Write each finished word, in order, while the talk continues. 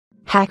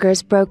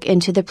hackers broke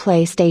into the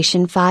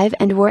PlayStation 5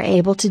 and were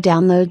able to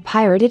download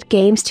pirated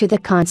games to the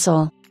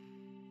console.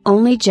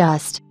 Only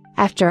just,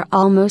 after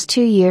almost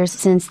 2 years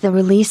since the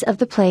release of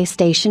the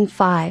PlayStation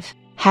 5,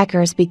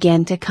 hackers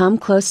began to come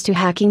close to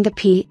hacking the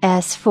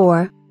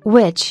PS4,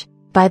 which,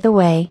 by the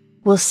way,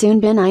 will soon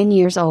be 9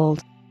 years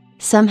old.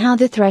 Somehow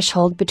the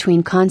threshold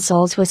between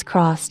consoles was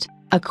crossed.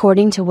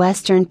 According to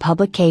Western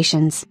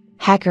publications,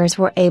 hackers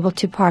were able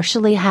to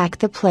partially hack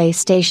the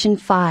PlayStation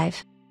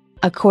 5.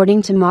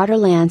 According to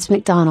Lance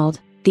McDonald,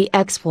 the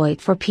exploit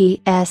for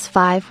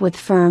PS5 with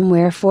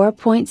firmware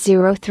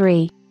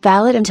 4.03,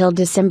 valid until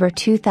December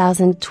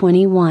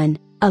 2021,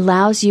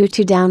 allows you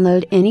to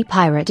download any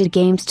pirated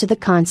games to the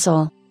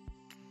console.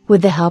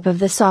 With the help of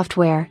the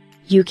software,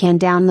 you can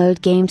download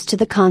games to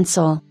the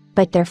console,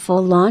 but their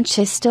full launch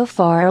is still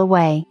far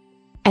away.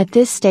 At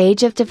this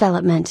stage of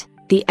development,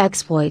 the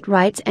exploit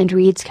writes and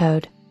reads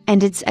code,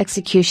 and its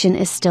execution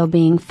is still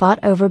being fought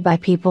over by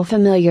people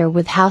familiar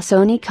with how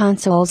Sony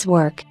consoles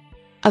work.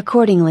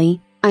 Accordingly,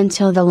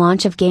 until the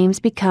launch of games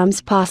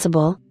becomes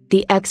possible,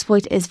 the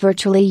exploit is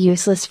virtually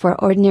useless for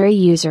ordinary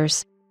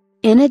users.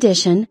 In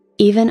addition,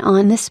 even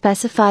on the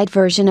specified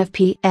version of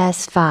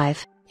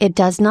PS5, it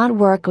does not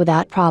work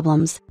without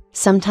problems.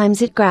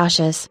 Sometimes it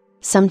crashes,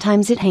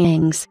 sometimes it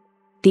hangs.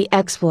 The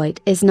exploit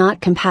is not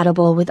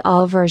compatible with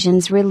all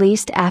versions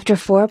released after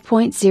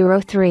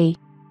 4.03.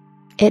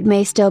 It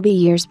may still be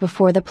years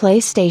before the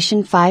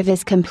PlayStation 5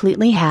 is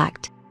completely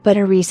hacked, but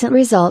a recent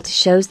result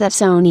shows that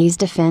Sony's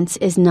defense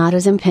is not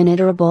as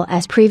impenetrable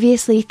as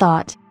previously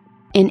thought.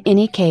 In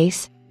any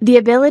case, the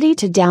ability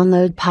to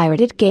download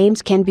pirated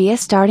games can be a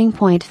starting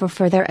point for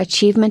further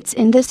achievements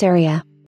in this area.